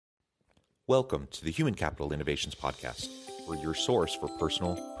Welcome to the Human Capital Innovations Podcast. We're your source for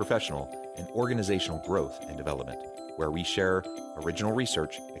personal, professional, and organizational growth and development, where we share original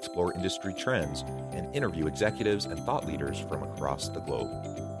research, explore industry trends, and interview executives and thought leaders from across the globe.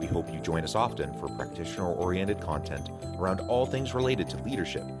 We hope you join us often for practitioner-oriented content around all things related to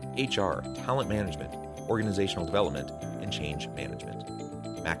leadership, HR, talent management, organizational development, and change management.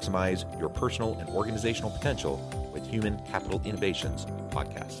 Maximize your personal and organizational potential with Human Capital Innovations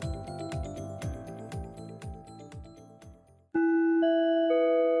Podcast.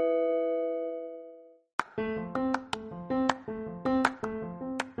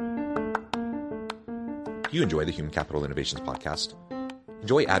 Do you enjoy the Human Capital Innovations Podcast?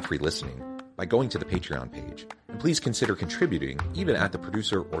 Enjoy ad-free listening by going to the Patreon page, and please consider contributing even at the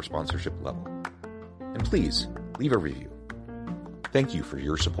producer or sponsorship level. And please leave a review. Thank you for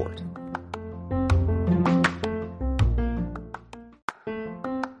your support.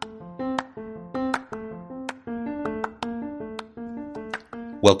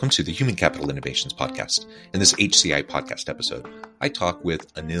 Welcome to the Human Capital Innovations Podcast. In this HCI Podcast episode, I talk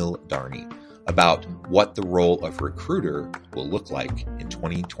with Anil Dharni about what the role of recruiter will look like in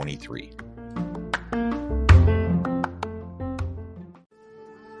 2023.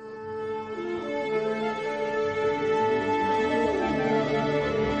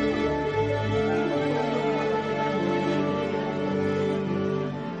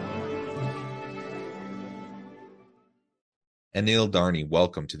 Anil Dharni,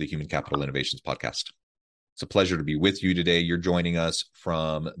 welcome to the Human Capital Innovations Podcast. It's a pleasure to be with you today. You're joining us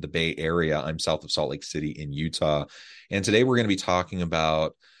from the Bay Area. I'm south of Salt Lake City in Utah. And today we're going to be talking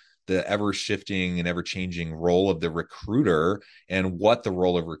about the ever-shifting and ever-changing role of the recruiter and what the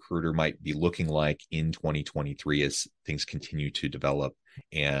role of recruiter might be looking like in 2023 as things continue to develop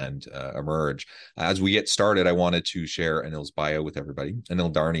and emerge. As we get started, I wanted to share Anil's bio with everybody.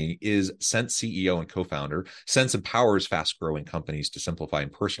 Anil Dharni is Sense CEO and co-founder. Sense empowers fast-growing companies to simplify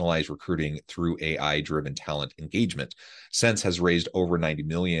and personalize recruiting through AI-driven talent engagement. Sense has raised over $90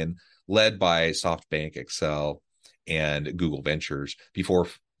 million, led by SoftBank, Excel, and Google Ventures. Before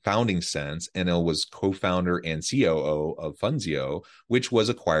founding Sense, Anil was co-founder and COO of Funzio, which was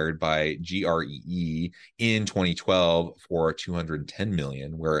acquired by GREE in 2012 for $210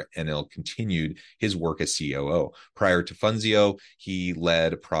 million, where Anil continued his work as COO. Prior to Funzio, he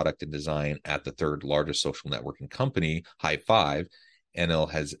led product and design at the third largest social networking company, High5. Anil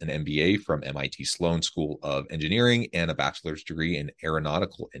has an MBA from MIT Sloan School of Engineering and a bachelor's degree in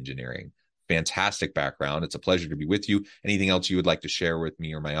aeronautical engineering. Fantastic background. It's a pleasure to be with you. Anything else you would like to share with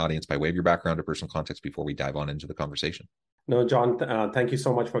me or my audience by way of your background or personal context before we dive on into the conversation? No, John, thank you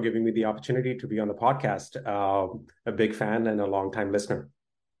so much for giving me the opportunity to be on the podcast. A big fan and a longtime listener.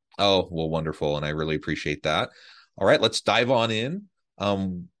 Oh, well, wonderful. And I really appreciate that. All right, let's dive on in.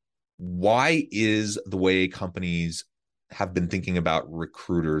 Why is the way companies have been thinking about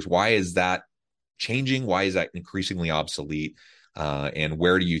recruiters, why is that changing? Why is that increasingly obsolete? And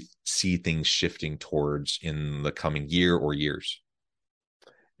where do you see things shifting towards in the coming year or years?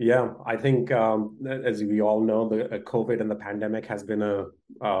 Yeah, I think as we all know, the COVID and the pandemic has been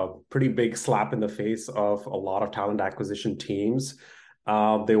a pretty big slap in the face of a lot of talent acquisition teams.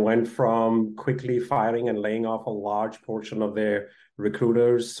 They went from quickly firing and laying off a large portion of their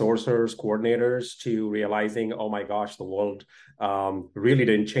recruiters, sourcers, coordinators to realizing, oh my gosh, the world really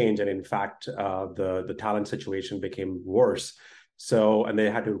didn't change. And in fact, the talent situation became worse. So, and they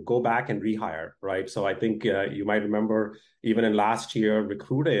had to go back and rehire, right? So I think you might remember even in last year,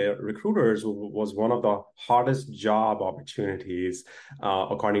 recruiters was one of the hardest job opportunities,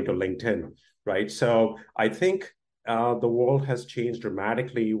 according to LinkedIn, right? So I think the world has changed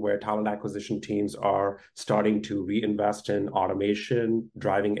dramatically where talent acquisition teams are starting to reinvest in automation,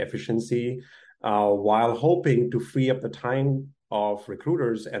 driving efficiency, while hoping to free up the time of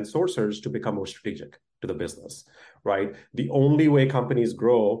recruiters and sourcers to become more strategic to the business, right? The only way companies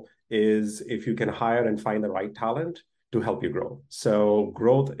grow is if you can hire and find the right talent to help you grow. So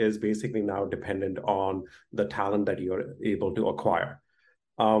growth is basically now dependent on the talent that you're able to acquire.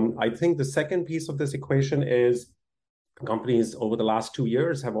 I think the second piece of this equation is companies over the last 2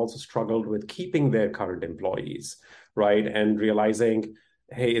 years have also struggled with keeping their current employees, right? And realizing,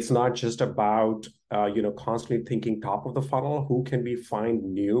 hey, it's not just about, constantly thinking top of the funnel, who can we find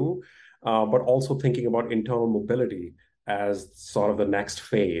new, but also thinking about internal mobility as sort of the next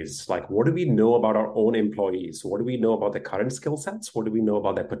phase. Like, what do we know about our own employees? What do we know about their current skill sets? What do we know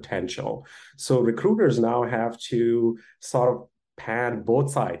about their potential? So recruiters now have to sort of pan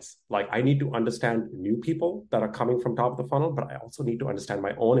both sides. Like, I need to understand new people that are coming from top of the funnel, but I also need to understand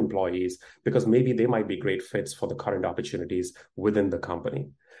my own employees because maybe they might be great fits for the current opportunities within the company.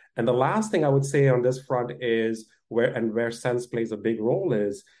 And the last thing I would say on this front is where sense plays a big role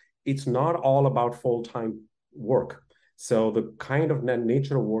is it's not all about full-time work. So the kind of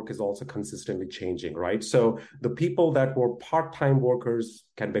nature of work is also consistently changing, right? So the people that were part-time workers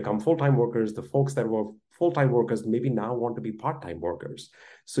can become full-time workers. The folks that were full-time workers maybe now want to be part-time workers.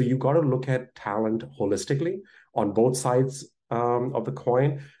 So you got to look at talent holistically on both sides of the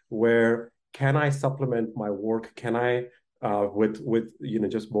coin. Where can I supplement my work? Can I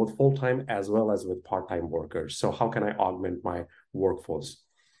with just both full-time as well as with part-time workers? So how can I augment my workforce?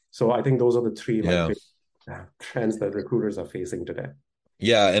 So I think those are the three Yeah. trends that recruiters are facing today.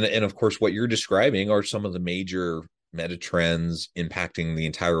 Yeah, and of course, what you're describing are some of the major meta trends impacting the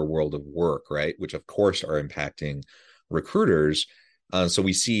entire world of work, right? Which of course are impacting recruiters. So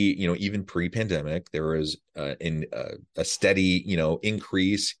we see, even pre-pandemic, there was a steady,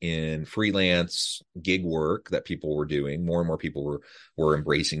 increase in freelance gig work that people were doing. More and more people were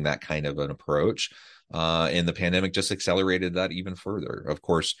embracing that kind of an approach. And the pandemic just accelerated that even further. Of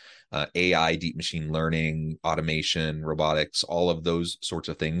course, AI, deep machine learning, automation, robotics, all of those sorts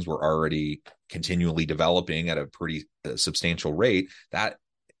of things were already continually developing at a pretty substantial rate. That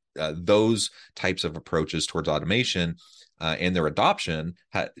those types of approaches towards automation and their adoption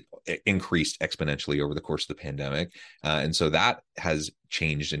had increased exponentially over the course of the pandemic. And so that has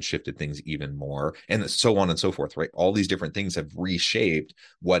changed and shifted things even more, and so on and so forth, right? All these different things have reshaped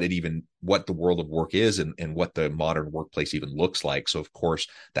what the world of work is and what the modern workplace even looks like. So of course,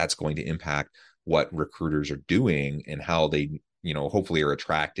 that's going to impact what recruiters are doing and how they, hopefully are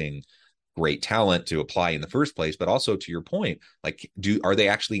attracting great talent to apply in the first place. But also, to your point, like, are they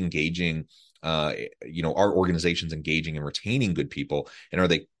actually engaging, are organizations engaging and retaining good people, and are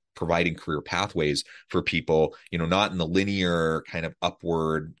they providing career pathways for people, not in the linear kind of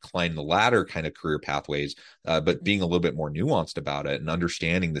upward climb the ladder kind of career pathways, but being a little bit more nuanced about it and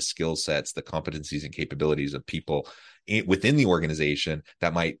understanding the skill sets, the competencies and capabilities of people within the organization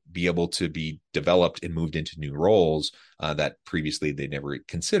that might be able to be developed and moved into new roles that previously they never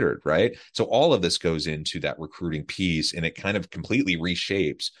considered, right? So all of this goes into that recruiting piece, and it kind of completely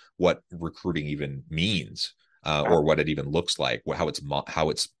reshapes what recruiting even means, or what it even looks like, how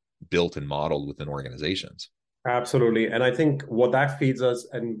it's built and modeled within organizations. Absolutely. And I think what that feeds us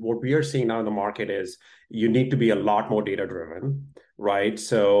and what we are seeing now in the market is you need to be a lot more data driven, right?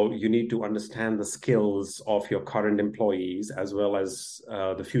 So you need to understand the skills of your current employees as well as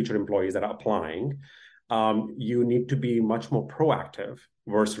the future employees that are applying. You need to be much more proactive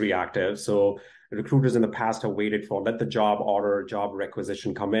versus reactive. So recruiters in the past have waited for let the job order, job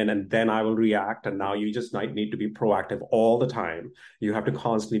requisition come in, and then I will react. And now you just need to be proactive all the time. You have to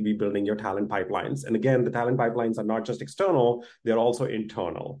constantly be building your talent pipelines. And again, the talent pipelines are not just external, they're also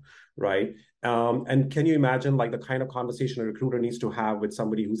internal, right? And can you imagine like the kind of conversation a recruiter needs to have with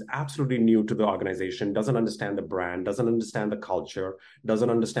somebody who's absolutely new to the organization, doesn't understand the brand, doesn't understand the culture,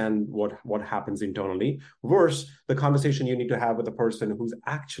 doesn't understand what happens internally, versus the conversation you need to have with a person who's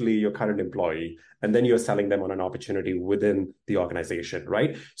actually your current employee, and then you're selling them on an opportunity within the organization,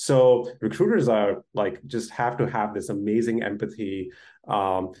 right? So recruiters are like just have to have this amazing empathy,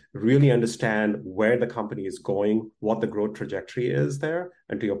 really understand where the company is going, what the growth trajectory is there,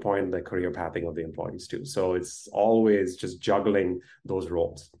 and to your point, the career pathing of the employees too. So it's always just juggling those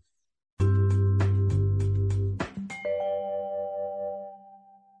roles.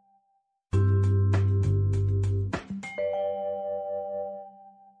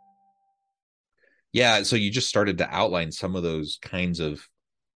 Yeah, so you just started to outline some of those kinds of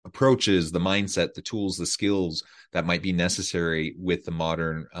approaches, the mindset, the tools, the skills that might be necessary with the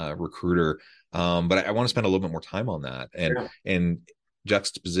modern recruiter. But I want to spend a little bit more time on that and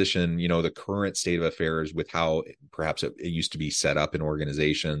juxtaposition, the current state of affairs with how perhaps it used to be set up in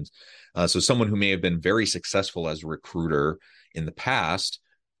organizations. So someone who may have been very successful as a recruiter in the past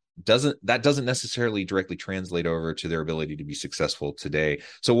doesn't necessarily directly translate over to their ability to be successful today.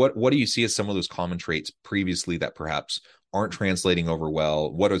 So what do you see as some of those common traits previously that perhaps aren't translating over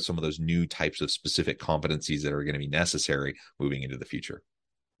well? What are some of those new types of specific competencies that are going to be necessary moving into the future?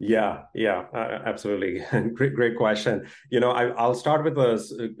 Yeah, absolutely. Great question. I'll start with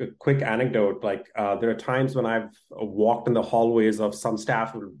a quick anecdote. Like there are times when I've walked in the hallways of some of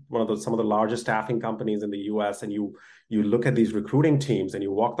the largest staffing companies in the US, and you look at these recruiting teams and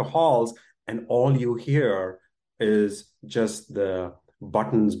you walk the halls, and all you hear is just the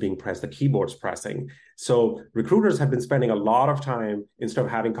buttons being pressed, the keyboards pressing. So recruiters have been spending a lot of time, instead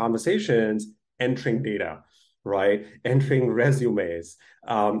of having conversations, entering data. right? Entering resumes,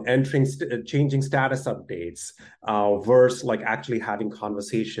 changing status updates, versus like actually having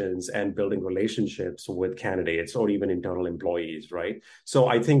conversations and building relationships with candidates or even internal employees, right? So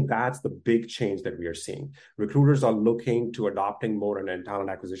I think that's the big change that we are seeing. Recruiters are looking to adopting more and talent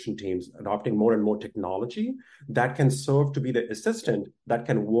acquisition teams, adopting more and more technology that can serve to be the assistant that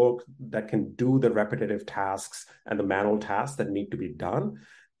can work, that can do the repetitive tasks and the manual tasks that need to be done,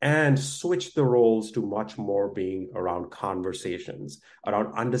 and switch the roles to much more being around conversations,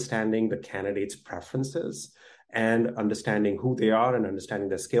 around understanding the candidate's preferences and understanding who they are and understanding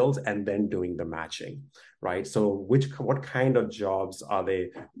their skills, and then doing the matching, right? So what kind of jobs are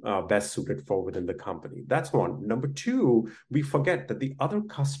they best suited for within the company? That's one. Number two, we forget that the other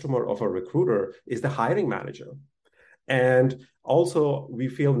customer of a recruiter is the hiring manager. And also, we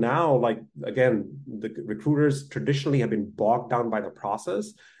feel now like, again, the recruiters traditionally have been bogged down by the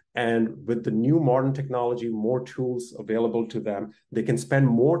process. And with the new modern technology, more tools available to them, they can spend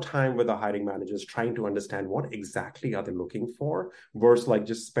more time with the hiring managers trying to understand what exactly are they looking for, versus like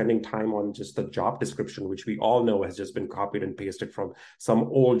just spending time on just the job description, which we all know has just been copied and pasted from some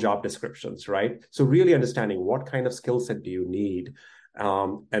old job descriptions, right? So really understanding what kind of skill set do you need,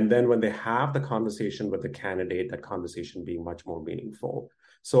 and then when they have the conversation with the candidate, that conversation being much more meaningful.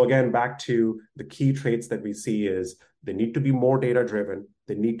 So again, back to the key traits that we see is they need to be more data driven.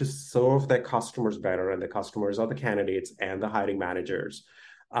 They need to serve their customers better, and the customers are the candidates and the hiring managers.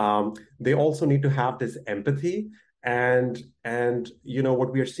 They also need to have this empathy. And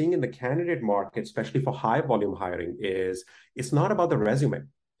what we are seeing in the candidate market, especially for high volume hiring, is it's not about the resume.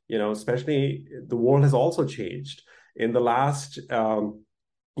 Especially the world has also changed in the last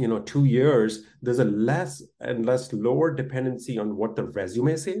 2 years. There's a less and less lower dependency on what the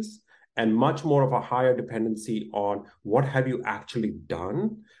resume says, and much more of a higher dependency on what have you actually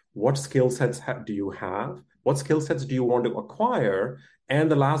done, what skill sets do you have, what skill sets do you want to acquire,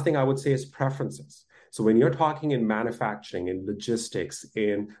 and the last thing I would say is preferences. So when you're talking in manufacturing, in logistics,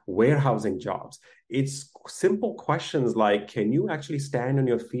 in warehousing jobs, it's simple questions like, can you actually stand on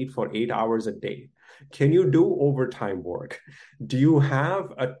your feet for 8 hours a day? Can you do overtime work? Do you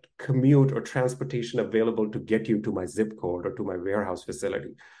have a commute or transportation available to get you to my zip code or to my warehouse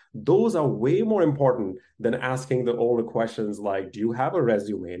facility? Those are way more important than asking the older questions like, do you have a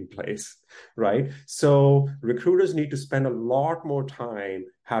resume in place, right? So recruiters need to spend a lot more time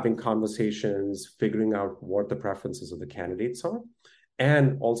having conversations, figuring out what the preferences of the candidates are,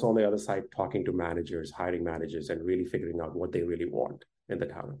 and also on the other side, talking to managers, hiring managers, and really figuring out what they really want in the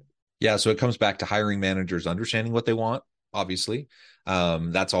talent. Yeah, so it comes back to hiring managers understanding what they want, obviously.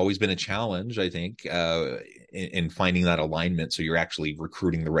 That's always been a challenge, I think, in finding that alignment. So you're actually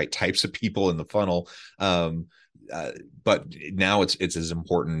recruiting the right types of people in the funnel. But now it's as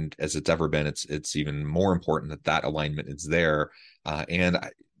important as it's ever been. It's even more important that alignment is there. And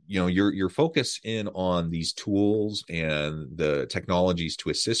your focus in on these tools and the technologies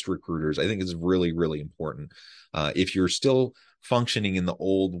to assist recruiters, I think, is really, really important. If you're still functioning in the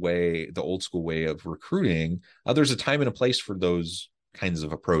old school way of recruiting, there's a time and a place for those kinds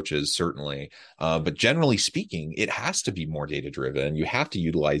of approaches, certainly. But generally speaking, it has to be more data driven. You have to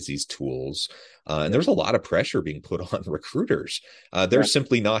utilize these tools. And there's a lot of pressure being put on recruiters. They're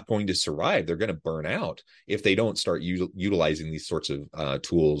simply not going to survive. They're going to burn out if they don't start utilizing these sorts of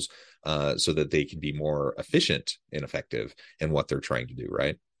tools so that they can be more efficient and effective in what they're trying to do,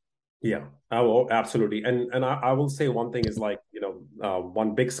 right? Yeah, I will, absolutely. And I will say one thing is like,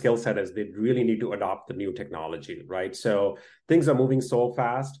 one big skill set is they really need to adopt the new technology, right? So things are moving so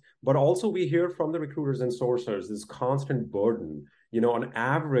fast, but also we hear from the recruiters and sourcers this constant burden. On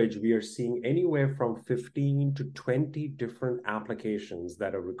average, we are seeing anywhere from 15 to 20 different applications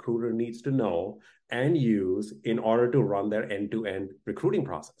that a recruiter needs to know and use in order to run their end-to-end recruiting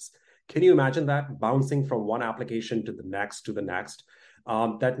process. Can you imagine that, bouncing from one application to the next to the next?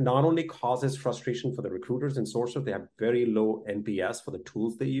 That not only causes frustration for the recruiters and sourcers, they have very low NPS for the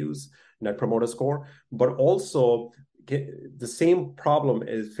tools they use, Net Promoter Score, but also the same problem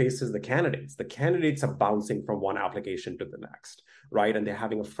faces the candidates. The candidates are bouncing from one application to the next, right? And they're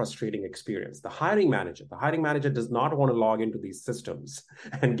having a frustrating experience. The hiring manager does not want to log into these systems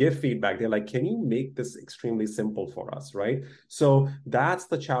and give feedback. They're like, can you make this extremely simple for us, right? So that's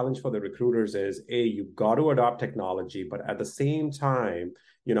the challenge for the recruiters is, you've got to adopt technology, but at the same time,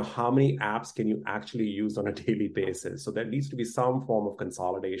 how many apps can you actually use on a daily basis? So there needs to be some form of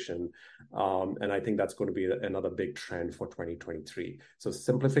consolidation. And I think that's going to be another big trend for 2023. So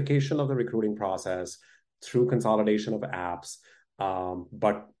simplification of the recruiting process through consolidation of apps,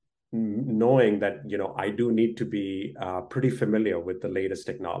 but knowing that, I do need to be pretty familiar with the latest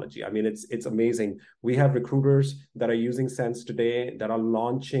technology. I mean, it's amazing. We have recruiters that are using Sense today that are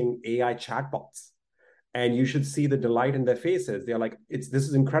launching AI chatbots, and you should see the delight in their faces. They're like, this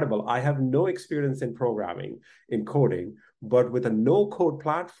is incredible. I have no experience in programming, in coding, but with a no-code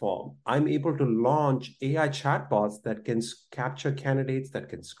platform, I'm able to launch AI chatbots that can capture candidates, that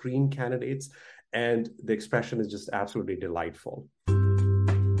can screen candidates, and the expression is just absolutely delightful.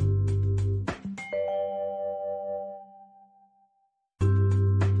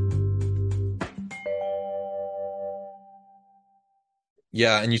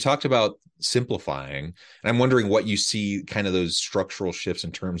 Yeah, and you talked about simplifying, and I'm wondering what you see kind of those structural shifts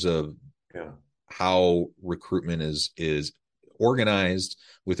in terms of how recruitment is organized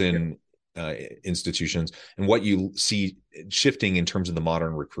within institutions, and what you see shifting in terms of the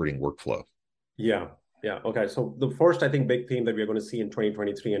modern recruiting workflow. Yeah. Okay. So the first, I think, big theme that we're going to see in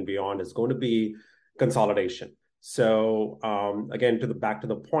 2023 and beyond is going to be consolidation. So again, back to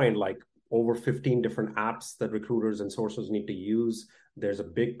the point, like over 15 different apps that recruiters and sourcers need to use. There's a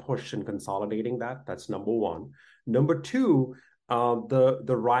big push in consolidating that. That's number one. Number two,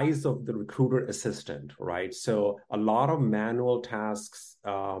 the rise of the recruiter assistant, right? So a lot of manual tasks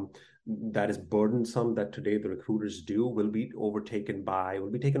that is burdensome that today the recruiters do will be taken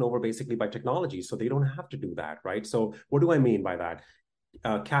over basically by technology. So they don't have to do that, right? So what do I mean by that?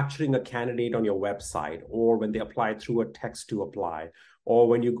 Capturing a candidate on your website, or when they apply through a text to apply, or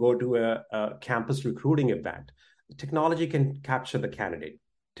when you go to a campus recruiting event, technology can capture the candidate.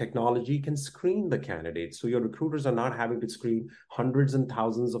 Technology can screen the candidates. So your recruiters are not having to screen hundreds and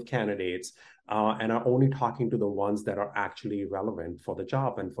thousands of candidates and are only talking to the ones that are actually relevant for the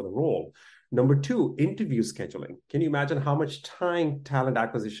job and for the role. Number two, interview scheduling. Can you imagine how much time talent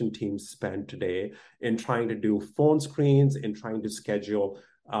acquisition teams spend today in trying to do phone screens, in trying to schedule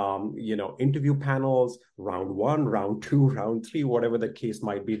interview panels, round one, round two, round three, whatever the case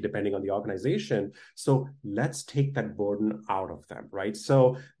might be, depending on the organization. So let's take that burden out of them, right?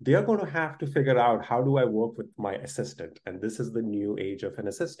 So they're going to have to figure out, how do I work with my assistant? And this is the new age of an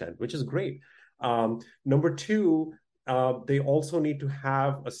assistant, which is great. Number two, they also need to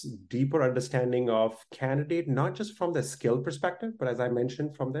have a deeper understanding of candidate, not just from the skill perspective, but as I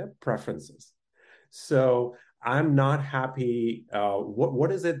mentioned, from their preferences. So I'm not happy.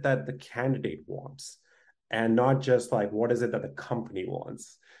 What is it that the candidate wants? And not just like, what is it that the company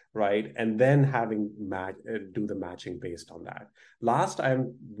wants, right? And then having do the matching based on that.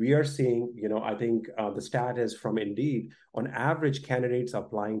 We are seeing, I think the stat is from Indeed, on average, candidates are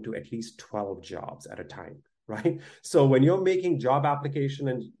applying to at least 12 jobs at a time, right? So when you're making job application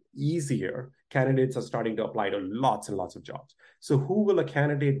and easier, candidates are starting to apply to lots and lots of jobs. So who will a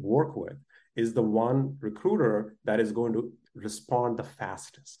candidate work with is the one recruiter that is going to respond the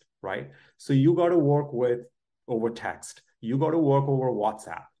fastest, right? So you got to work with over text. You got to work over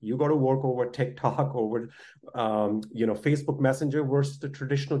WhatsApp. You got to work over TikTok, over Facebook Messenger versus the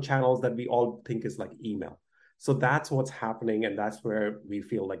traditional channels that we all think is like email. So that's what's happening, and that's where we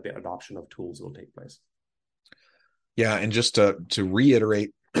feel like the adoption of tools will take place. Yeah, and just to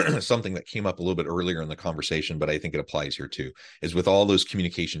reiterate something that came up a little bit earlier in the conversation, but I think it applies here too, is with all those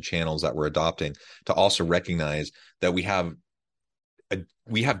communication channels that we're adopting, to also recognize that we have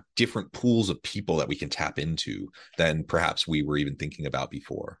different pools of people that we can tap into than perhaps we were even thinking about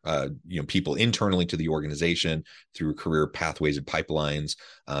before. People internally to the organization through career pathways and pipelines,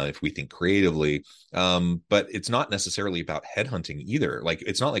 if we think creatively. But it's not necessarily about headhunting either. Like,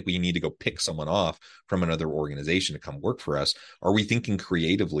 it's not like we need to go pick someone off from another organization to come work for us. Are we thinking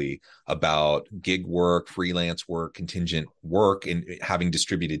creatively about gig work, freelance work, contingent work, and having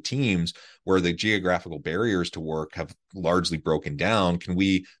distributed teams where the geographical barriers to work have largely broken down? Can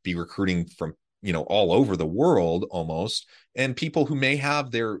we be recruiting from all over the world almost, and people who may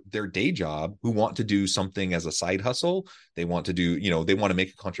have their day job who want to do something as a side hustle? They want to do, they want to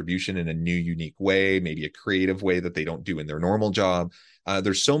make a contribution in a new, unique way, maybe a creative way that they don't do in their normal job.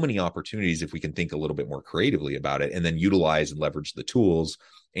 There's so many opportunities if we can think a little bit more creatively about it, and then utilize and leverage the tools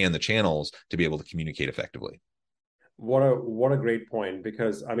and the channels to be able to communicate effectively. What a great point,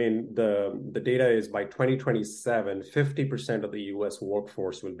 because I mean, the data is by 2027, 50% of the US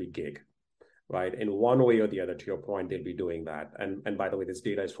workforce will be gig, right? In one way or the other, to your point, they'll be doing that. And by the way, this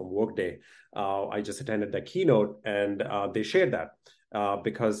data is from Workday. I just attended the keynote, and they shared that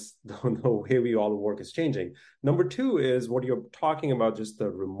because the way we all work is changing. Number two is what you're talking about, just the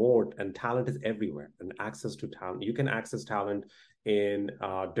remote, and talent is everywhere, and access to talent. You can access talent in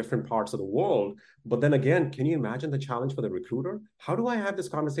different parts of the world. But then again, can you imagine the challenge for the recruiter? How do I have this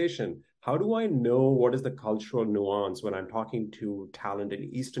conversation? How do I know what is the cultural nuance when I'm talking to talent in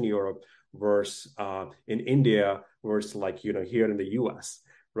Eastern Europe versus in India versus here in the US,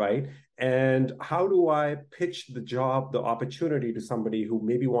 right? And how do I pitch the job, the opportunity to somebody who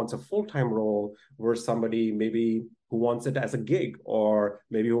maybe wants a full-time role versus somebody maybe who wants it as a gig, or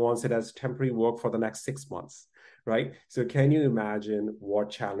maybe who wants it as temporary work for the next 6 months, right? So can you imagine what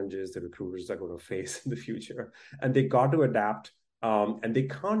challenges the recruiters are going to face in the future? And they got to adapt, and they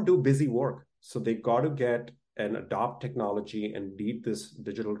can't do busy work. So they got to get and adopt technology and lead this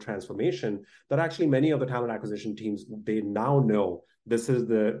digital transformation that actually many of the talent acquisition teams, they now know this is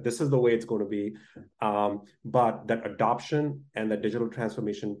the way it's going to be. But that adoption and that digital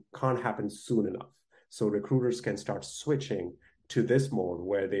transformation can't happen soon enough. So recruiters can start switching to this mode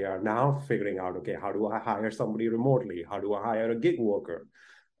where they are now figuring out, okay, how do I hire somebody remotely? How do I hire a gig worker?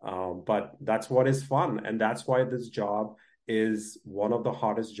 But that's what is fun. And that's why this job is one of the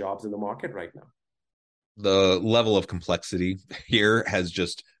hottest jobs in the market right now. The level of complexity here has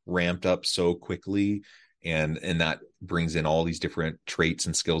just ramped up so quickly. And that brings in all these different traits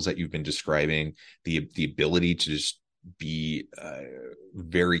and skills that you've been describing, the ability to just be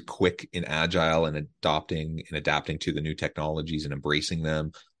very quick and agile and adapting to the new technologies and embracing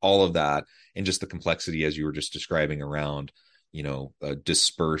them, all of that. And just the complexity, as you were just describing, around, a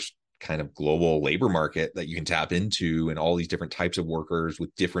dispersed kind of global labor market that you can tap into, and all these different types of workers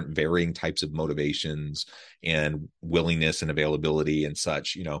with different varying types of motivations and willingness and availability and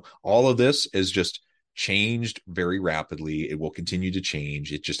such. All of this is just changed very rapidly. It will continue to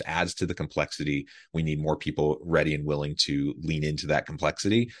change. It just adds to the complexity. We need more people ready and willing to lean into that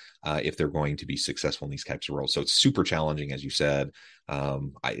complexity if they're going to be successful in these types of roles. So it's super challenging, as you said.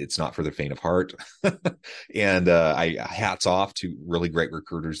 It's not for the faint of heart. And I hats off to really great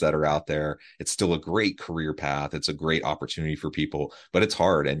recruiters that are out there. It's still a great career path. It's a great opportunity for people, but it's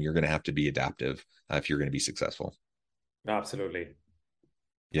hard, and you're going to have to be adaptive if you're going to be successful. Absolutely.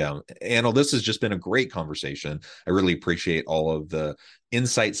 Yeah. Anil, this has just been a great conversation. I really appreciate all of the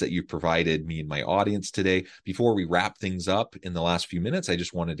insights that you've provided me and my audience today. Before we wrap things up in the last few minutes, I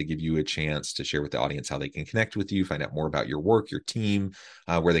just wanted to give you a chance to share with the audience how they can connect with you, find out more about your work, your team,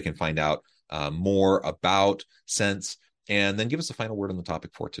 where they can find out more about Sense, and then give us a final word on the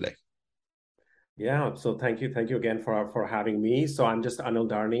topic for today. Yeah, so thank you again for having me. So I'm just Anil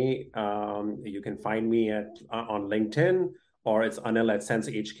Dharni. You can find me on LinkedIn, or it's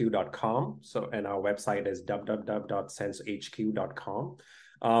anil@sensehq.com. So, and our website is www.sensehq.com.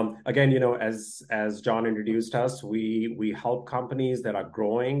 Again, as John introduced us, we help companies that are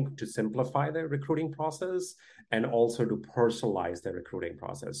growing to simplify their recruiting process and also to personalize their recruiting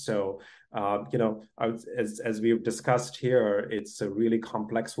process. So, as we've discussed here, it's a really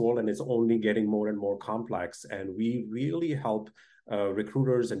complex world, and it's only getting more and more complex. And we really help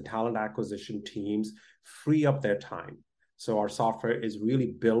recruiters and talent acquisition teams free up their time. So our software is really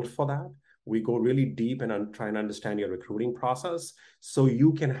built for that. We go really deep and try and understand your recruiting process so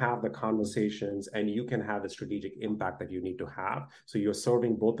you can have the conversations and you can have the strategic impact that you need to have. So you're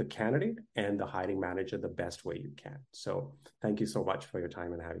serving both the candidate and the hiring manager the best way you can. So thank you so much for your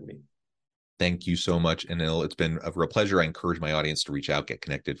time and having me. Thank you so much, Anil. It's been a real pleasure. I encourage my audience to reach out, get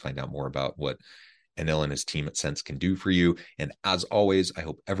connected, find out more about what Anil and his team at Sense can do for you. And as always, I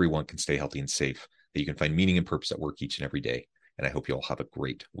hope everyone can stay healthy and safe, that you can find meaning and purpose at work each and every day. And I hope you all have a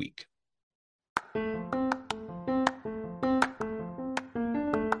great week. Do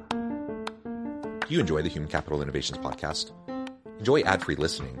you enjoy the Human Capital Innovations podcast? Enjoy ad-free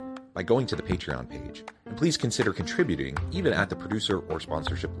listening by going to the Patreon page. And please consider contributing even at the producer or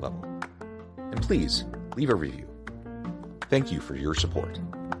sponsorship level. And please leave a review. Thank you for your support.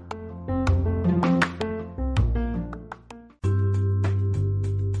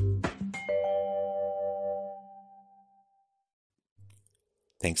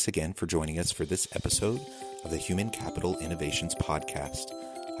 Thanks again for joining us for this episode of the Human Capital Innovations Podcast.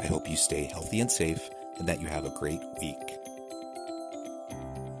 I hope you stay healthy and safe and that you have a great week.